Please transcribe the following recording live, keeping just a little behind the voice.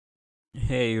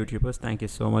Hey YouTubers, thank you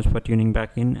so much for tuning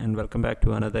back in and welcome back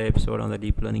to another episode on the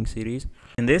deep learning series.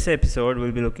 In this episode,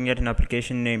 we'll be looking at an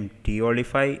application named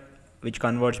DeOldify, which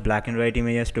converts black and white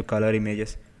images to color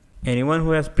images. Anyone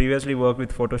who has previously worked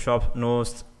with Photoshop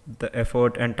knows the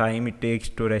effort and time it takes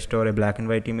to restore a black and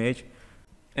white image.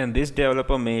 And this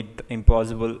developer made the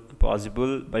impossible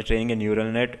possible by training a neural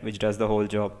net which does the whole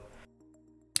job.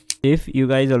 If you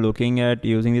guys are looking at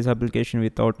using this application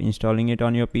without installing it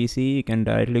on your PC, you can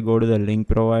directly go to the link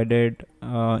provided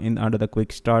under the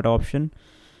quick start option,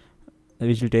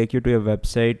 which will take you to a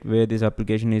website where this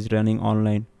application is running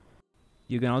online.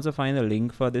 You can also find the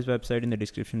link for this website in the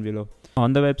description below.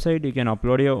 On the website, you can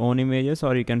upload your own images,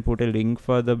 or you can put a link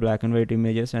for the black and white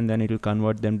images and then it will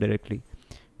convert them directly.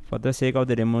 For the sake of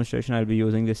the demonstration, I'll be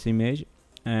using this image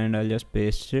and I'll just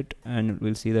paste it and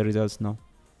we'll see the results now.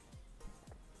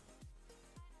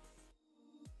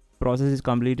 Process is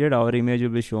completed. Our image will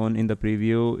be shown in the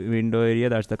preview window area.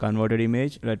 That's the converted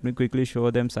image. Let me quickly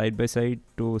show them side by side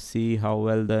to see how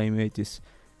well the image is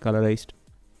colorized.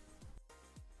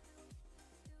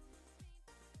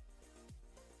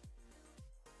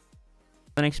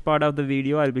 The next part of the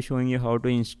video, I'll be showing you how to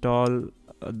install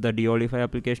the DeOldify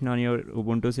application on your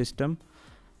Ubuntu system,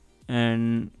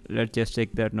 and let's just check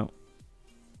that now.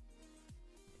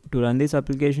 To run this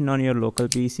application on your local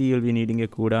PC, you'll be needing a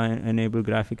CUDA enabled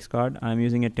graphics card. I'm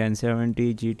using a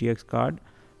 1070 GTX card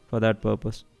for that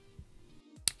purpose.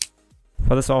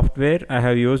 For the software, I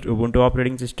have used Ubuntu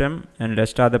operating system, and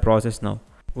let's start the process now.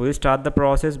 We'll start the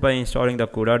process by installing the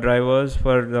CUDA drivers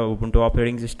for the Ubuntu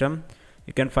operating system.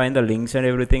 You can find the links and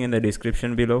everything in the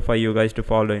description below for you guys to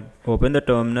follow in. Open the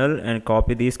terminal and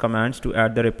copy these commands to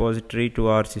add the repository to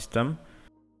our system.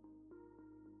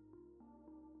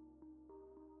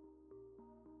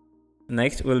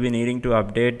 Next, we'll be needing to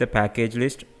update the package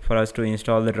list for us to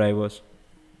install the drivers.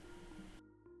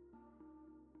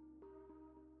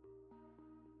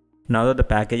 Now that the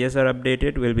packages are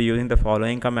updated, we'll be using the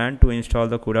following command to install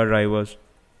the CUDA drivers.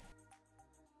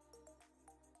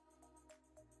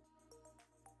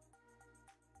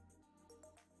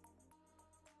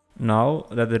 Now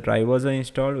that the drivers are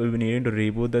installed, we'll be needing to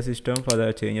reboot the system for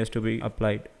the changes to be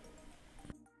applied.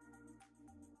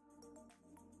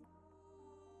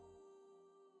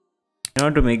 In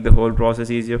order to make the whole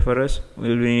process easier for us,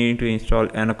 we'll be needing to install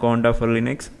ANACONDA for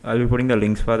Linux. I'll be putting the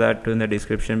links for that in the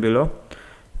description below.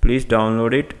 Please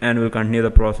download it and we'll continue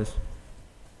the process.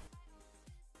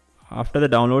 After the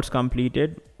download's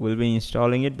completed, we'll be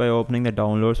installing it by opening the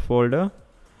downloads folder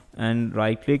and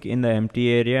right click in the empty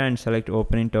area and select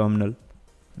open in terminal.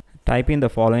 Type in the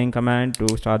following command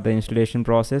to start the installation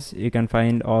process. You can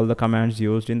find all the commands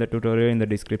used in the tutorial in the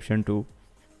description too.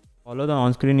 Follow the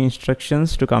on-screen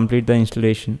instructions to complete the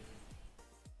installation.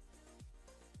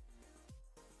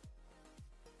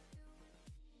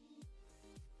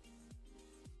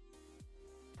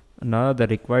 Now that the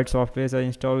required softwares are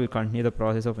installed, we'll continue the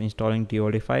process of installing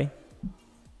DeOldify.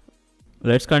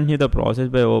 Let's continue the process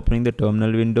by opening the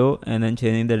terminal window and then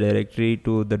changing the directory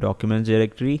to the documents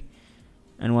directory.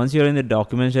 And once you're in the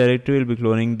documents directory, we'll be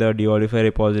cloning the DeOldify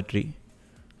repository.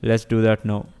 Let's do that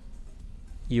now.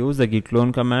 Use the git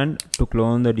clone command to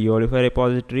clone the DeOldify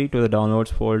repository to the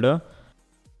downloads folder.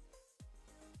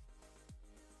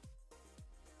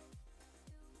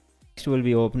 Next, we'll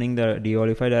be opening the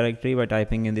DeOldify directory by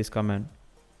typing in this command.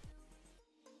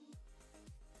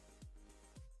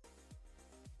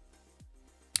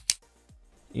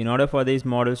 In order for these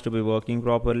models to be working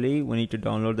properly, we need to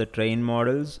download the train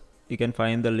models. You can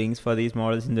find the links for these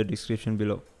models in the description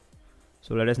below.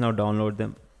 So let us now download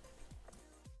them.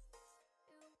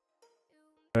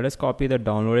 Let us copy the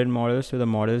downloaded models to the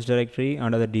models directory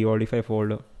under the DeOldify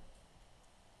folder.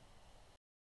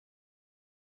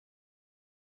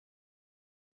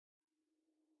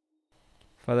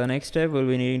 For the next step, we'll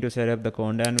be needing to set up the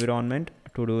CONDA environment.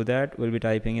 To do that, we'll be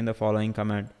typing in the following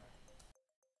command.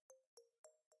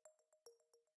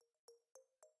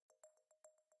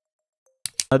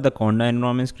 Now that the CONDA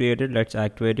environment is created, let's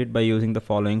activate it by using the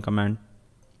following command.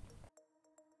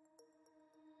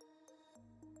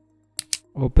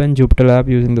 Open JUPYTERlab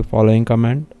using the following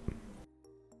command.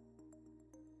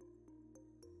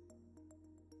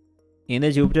 In the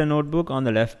Jupyter notebook on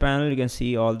the left panel, you can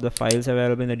see all the files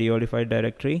available in the DeOldify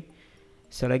directory.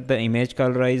 Select the Image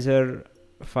Coloriser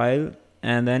file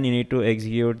and then you need to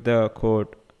execute the code.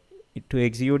 To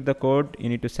execute the code, you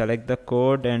need to select the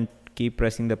code and keep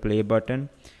pressing the play button,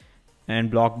 and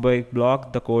block by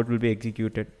block the code will be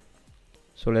executed.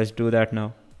 So let's do that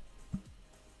now.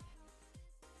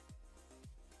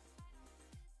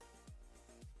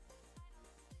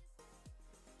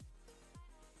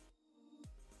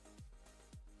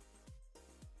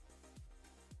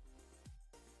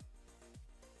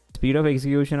 speed of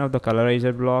execution of the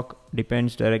colorizer block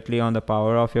depends directly on the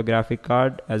power of your graphic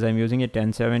card. As I'm using a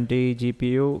 1070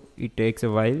 GPU, it takes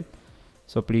a while,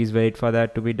 so please wait for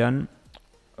that to be done.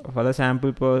 For the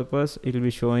sample purpose, it will be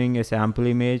showing a sample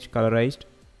image colorized,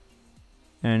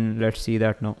 and let's see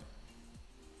that now.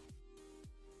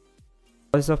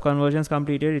 Process of conversions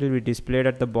completed, it will be displayed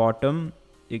at the bottom.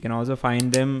 You can also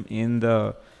find them in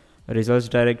the results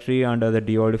directory under the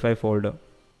DeOldify folder.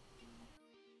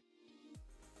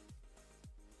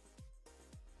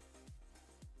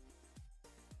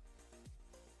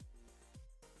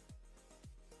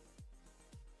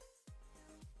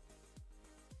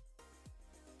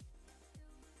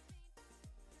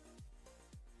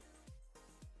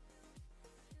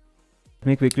 Let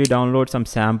me quickly download some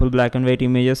sample black and white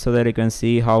images so that you can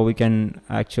see how we can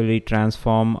actually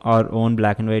transform our own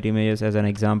black and white images as an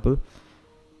example.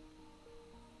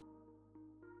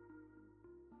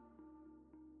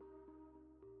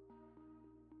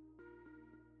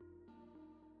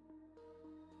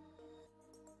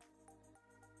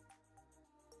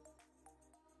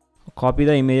 Copy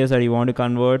the images that you want to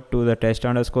convert to the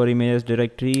test_images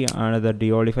directory under the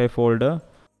DeOldify folder.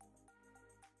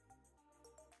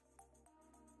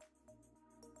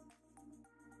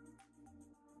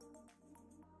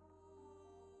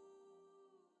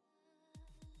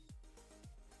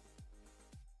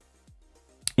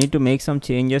 Need to make some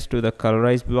changes to the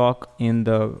colorize block in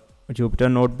the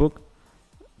Jupyter notebook.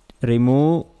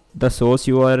 Remove the source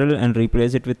URL and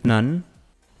replace it with none,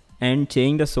 and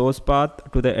change the source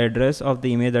path to the address of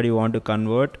the image that you want to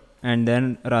convert, and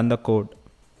then run the code.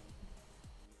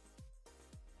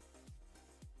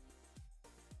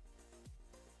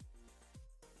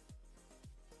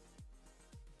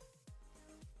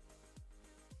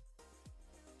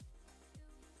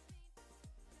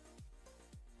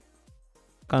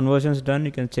 Conversions done.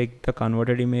 You can check the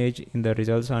converted image in the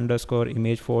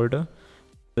results_image folder.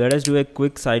 Let us do a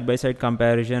quick side-by-side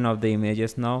comparison of the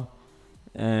images now,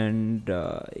 and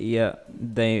yeah,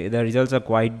 the results are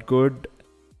quite good.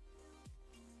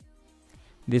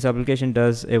 This application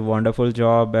does a wonderful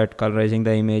job at colorizing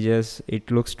the images.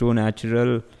 It looks too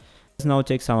natural. Let's now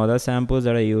check some other samples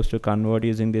that I used to convert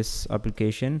using this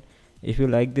application. If you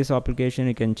like this application,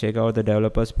 you can check out the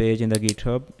developers page in the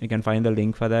GitHub. You can find the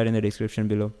link for that in the description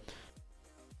below.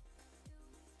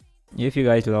 If you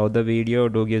guys love the video,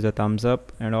 do give a thumbs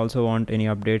up, and also want any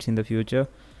updates in the future,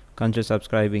 consider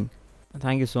subscribing.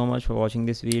 Thank you so much for watching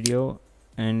this video,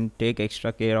 and take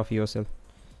extra care of yourself.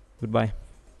 Goodbye.